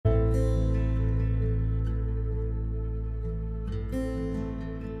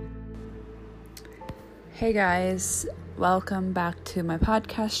Hey guys, welcome back to my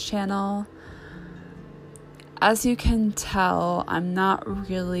podcast channel. As you can tell, I'm not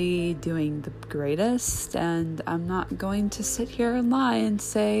really doing the greatest, and I'm not going to sit here and lie and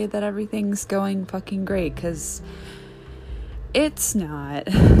say that everything's going fucking great, because it's not.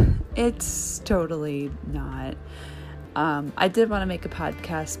 It's totally not. I did want to make a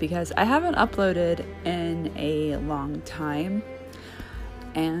podcast because I haven't uploaded in a long time.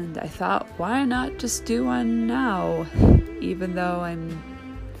 And I thought, why not just do one now? Even though I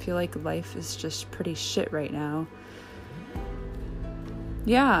feel like life is just pretty shit right now.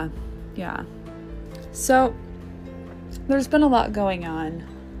 Yeah. So, there's been a lot going on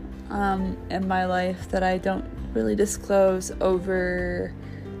in my life that I don't really disclose over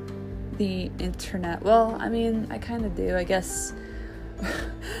the internet. Well, I mean, I kind of do, I guess.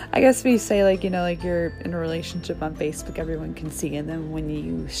 I guess we say, like you're in a relationship on Facebook, everyone can see, and then when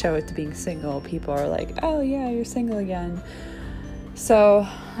you show it to being single, people are like, oh yeah, you're single again. So,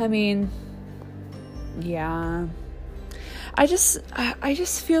 I mean, yeah. I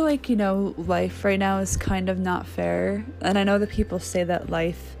just feel like, life right now is kind of not fair. And I know that people say that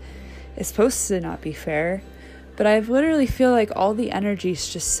life is supposed to not be fair, but I literally feel like all the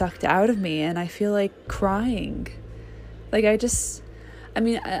energy's just sucked out of me, and I feel like crying.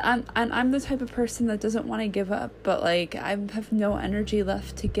 I'm the type of person that doesn't want to give up, but I have no energy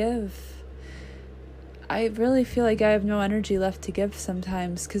left to give. I really feel like I have no energy left to give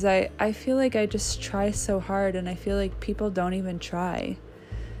sometimes, because I feel like I just try so hard, and I feel like people don't even try.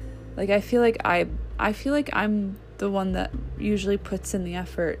 I feel like I'm the one that usually puts in the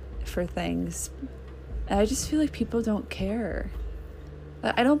effort for things, and I just feel like people don't care.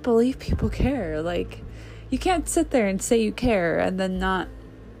 I don't believe people care. You can't sit there and say you care and then not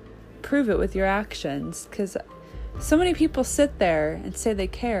prove it with your actions, because so many people sit there and say they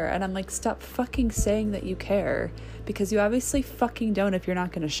care, and I'm like, stop fucking saying that you care, because you obviously fucking don't if you're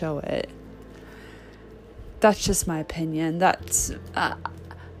not going to show it. That's just my opinion. That's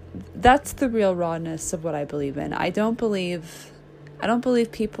the real rawness of what I believe in. I don't believe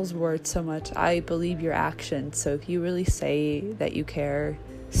people's words so much. I believe your actions. So if you really say that you care,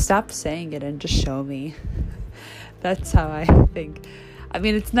 stop saying it and just show me. That's how I think. I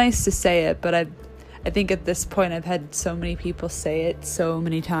mean, it's nice to say it, but I think at this point I've had so many people say it so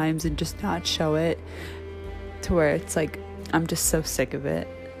many times and just not show it, to where it's like, I'm just so sick of it.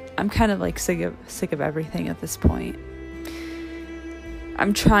 I'm kind of sick of everything at this point.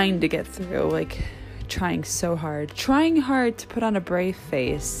 I'm trying to get through, trying hard to put on a brave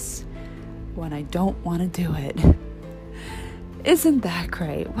face when I don't want to do it. Isn't that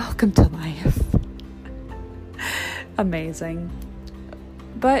great? Welcome to life. Amazing.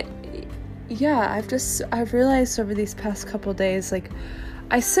 But yeah, I've realized over these past couple days,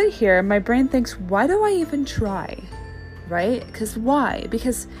 I sit here and my brain thinks, why do I even try? Right? Why?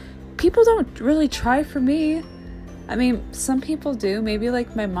 Because people don't really try for me. I mean, some people do, maybe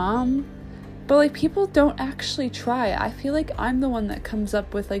my mom, but people don't actually try. I feel like I'm the one that comes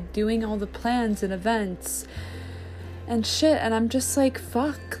up with doing all the plans and events and shit, and I'm just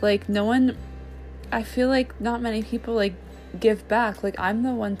fuck, no one, I feel like not many people give back. I'm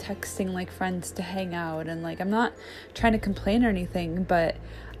the one texting friends to hang out, and I'm not trying to complain or anything, but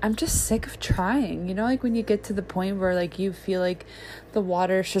I'm just sick of trying, when you get to the point where you feel like the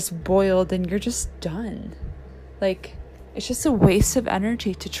water's just boiled and you're just done. It's just a waste of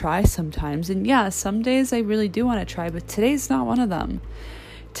energy to try sometimes. And yeah, some days I really do want to try, but today's not one of them.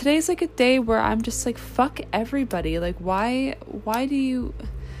 Today's a day where I'm just fuck everybody. Why do you,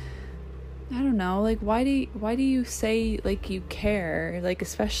 I don't know, why do you say you care?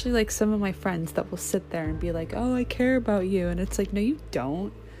 Especially some of my friends that will sit there and be oh, I care about you, and it's no, you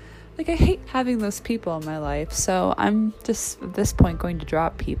don't. I hate having those people in my life, so I'm just at this point going to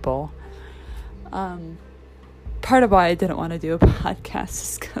drop people. Part of why I didn't want to do a podcast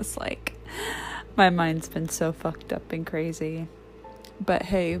is because my mind's been so fucked up and crazy. But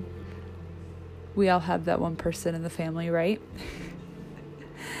hey, we all have that one person in the family, right?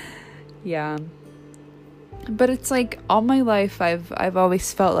 Yeah. But it's all my life I've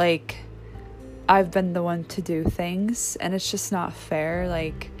always felt like I've been the one to do things, and it's just not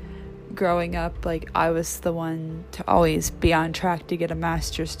fair. Growing up, I was the one to always be on track to get a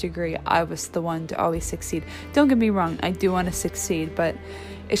master's degree. I was the one to always succeed. Don't get me wrong, I do want to succeed, but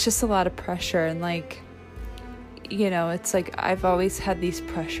it's just a lot of pressure, and it's I've always had these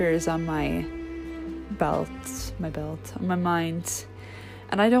pressures on my mind,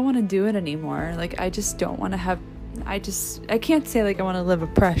 and I don't want to do it anymore. I just don't want to have I can't say like I want to live a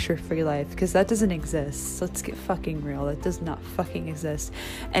pressure-free life, because that doesn't exist. Let's get fucking real. That does not fucking exist.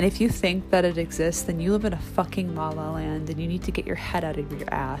 And if you think that it exists, then you live in a fucking la la land, and you need to get your head out of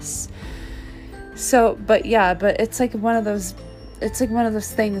your ass. So, but it's like one of those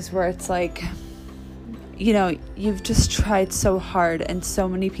things where it's like, you know, you've just tried so hard, and so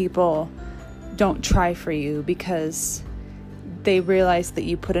many people don't try for you because they realize that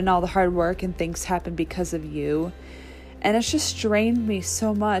you put in all the hard work and things happen because of you. And it's just drained me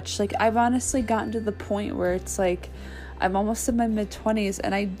so much. Like, I've honestly gotten to the point where it's like, I'm almost in my mid-20s,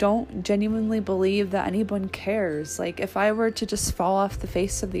 and I don't genuinely believe that anyone cares. Like, if I were to just fall off the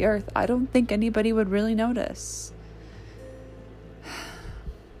face of the earth, I don't think anybody would really notice.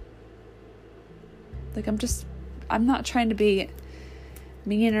 Like, I'm not trying to be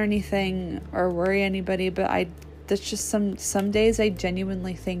mean or anything or worry anybody, but that's just some days I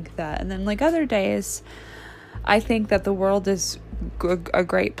genuinely think that. And then like other days, I think that the world is a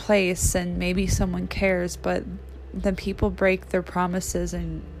great place and maybe someone cares, but then people break their promises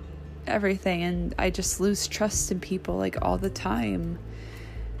and everything, and I just lose trust in people like all the time.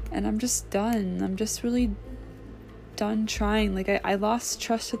 And I'm just done. I'm just really done trying. Like, I lost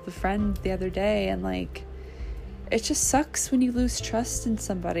trust with a friend the other day, and like, it just sucks when you lose trust in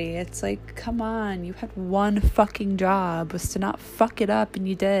somebody. It's like, come on, you had one fucking job, was to not fuck it up, and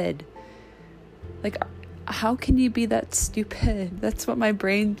you did. Like, how can you be that stupid? That's what my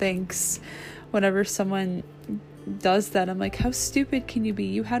brain thinks whenever someone does that. I'm like, how stupid can you be?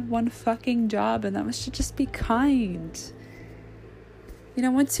 You had one fucking job, and that was to just be kind. You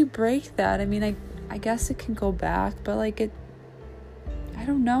know, once you break that, I mean, I guess it can go back, but like, I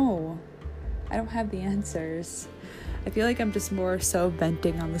don't know. I don't have the answers. I feel like I'm just more so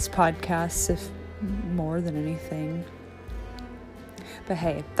venting on this podcast, if more than anything. But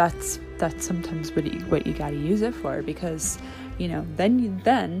hey, that's sometimes what you gotta use it for, because, you know, then you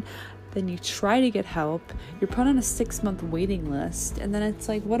try to get help, you're put on a 6-month waiting list, and then it's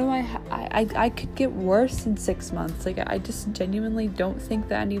like, what do I could get worse in 6 months. Like, I just genuinely don't think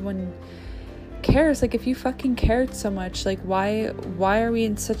that anyone cares. Like, if you fucking cared so much, like, why are we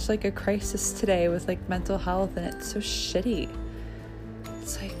in such like a crisis today with like mental health, and it's so shitty.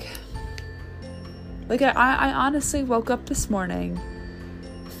 It's like I honestly woke up this morning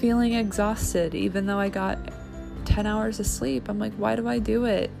feeling exhausted, even though I got 10 hours of sleep. I'm like, why do I do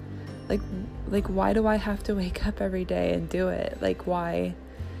it? Like why do I have to wake up every day and do it? Like, why?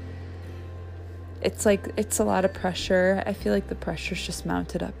 It's like, it's a lot of pressure. I feel like the pressure's just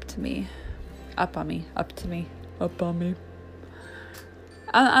mounted up on me. And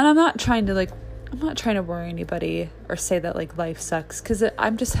I'm not trying to worry anybody or say that like life sucks, because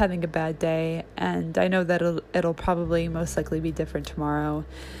I'm just having a bad day, and I know that it'll probably most likely be different tomorrow,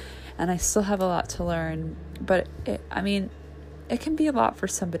 and I still have a lot to learn. But it can be a lot for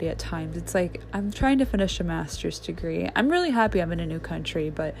somebody at times. It's like, I'm trying to finish a master's degree. I'm really happy I'm in a new country,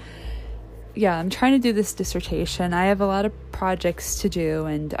 but yeah, I'm trying to do this dissertation. I have a lot of projects to do,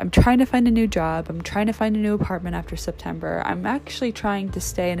 and I'm trying to find a new job. I'm trying to find a new apartment after September. I'm actually trying to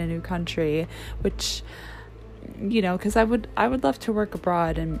stay in a new country, which, you know, because I would love to work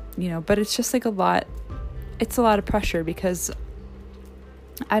abroad, and, you know, but it's just like it's a lot of pressure, because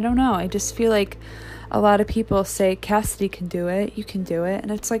I don't know, I just feel like a lot of people say, Cassidy can do it, you can do it,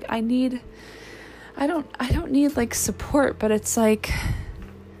 and it's like, I don't need like support, but it's like,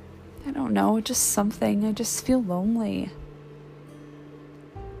 I don't know, just something. I just feel lonely.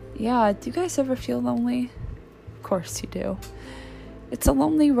 Yeah, do you guys ever feel lonely? Of course you do. It's a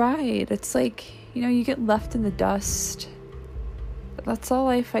lonely ride. It's like, you know, you get left in the dust. That's all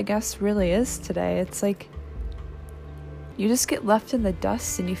life, I guess, really is today. It's like, you just get left in the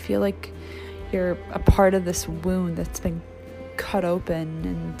dust, and you feel like you're a part of this wound that's been cut open,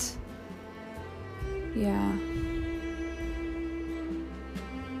 and yeah.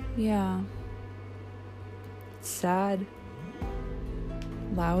 It's sad.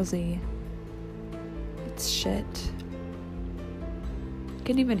 Lousy. It's shit. I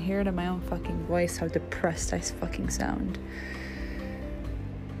can even hear it in my own fucking voice how depressed I fucking sound.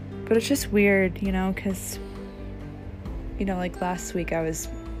 But it's just weird, you know, because, you know, like last week I was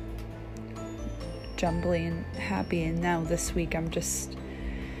jumbly and happy, and now this week I'm just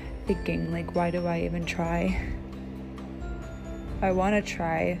thinking, like, why do I even try? I want to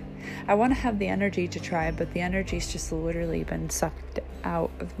try. I want to have the energy to try, but the energy's just literally been sucked out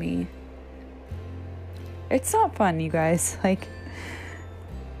of me. It's not fun, you guys. Like,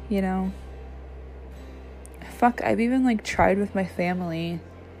 you know, fuck, I've even like tried with my family,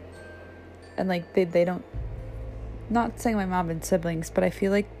 and like they don't, not saying my mom and siblings, but I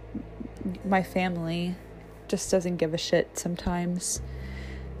feel like my family just doesn't give a shit sometimes.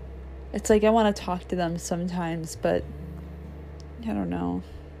 It's like I want to talk to them sometimes, but I don't know.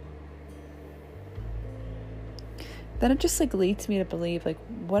 Then it just like leads me to believe, like,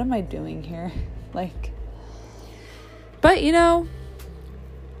 what am I doing here? Like, but you know,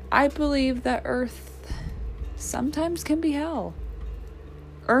 I believe that Earth sometimes can be hell.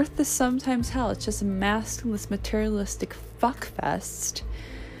 Earth is sometimes hell. It's just masked in this materialistic fuckfest.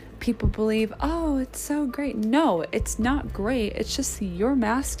 People believe, oh, it's so great. No, it's not great. It's just you're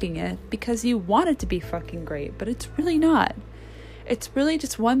masking it because you want it to be fucking great, but it's really not. It's really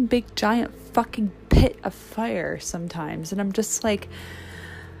just one big giant fucking pit of fire sometimes. And I'm just like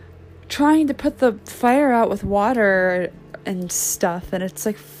trying to put the fire out with water and stuff. And it's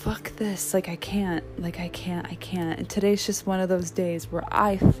like, fuck this. Like, I can't. And today's just one of those days where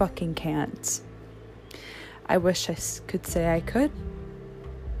I fucking can't. I wish I could say I could.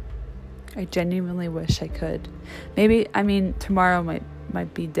 I genuinely wish I could. Maybe, I mean, tomorrow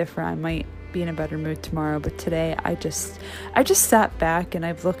might be different. I might be in a better mood tomorrow, but today I just sat back and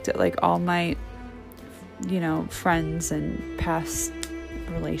I've looked at like all my, you know, friends and past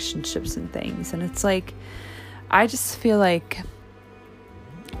relationships and things, and it's like I just feel like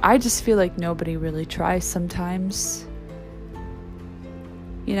nobody really tries sometimes.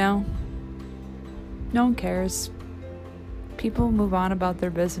 You know? No one cares. People move on about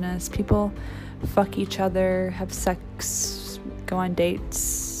their business. People fuck each other, have sex, go on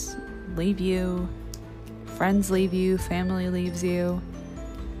dates, leave you. Friends leave you, family leaves you.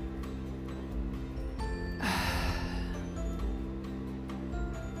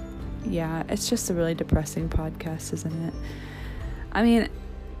 Yeah, it's just a really depressing podcast, isn't it? I mean,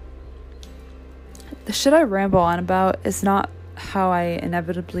 the shit I ramble on about is not how I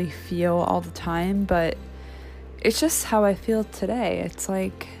inevitably feel all the time, but it's just how I feel today. It's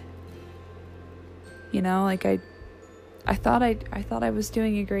like, you know, like I thought I was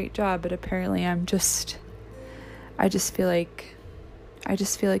doing a great job, but apparently I just feel like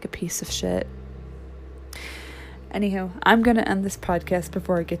a piece of shit. Anywho, I'm gonna end this podcast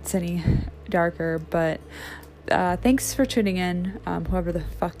before it gets any darker, but thanks for tuning in. Whoever the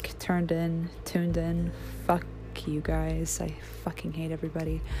fuck tuned in, fuck you guys. I fucking hate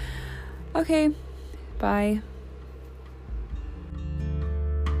everybody. Okay, bye.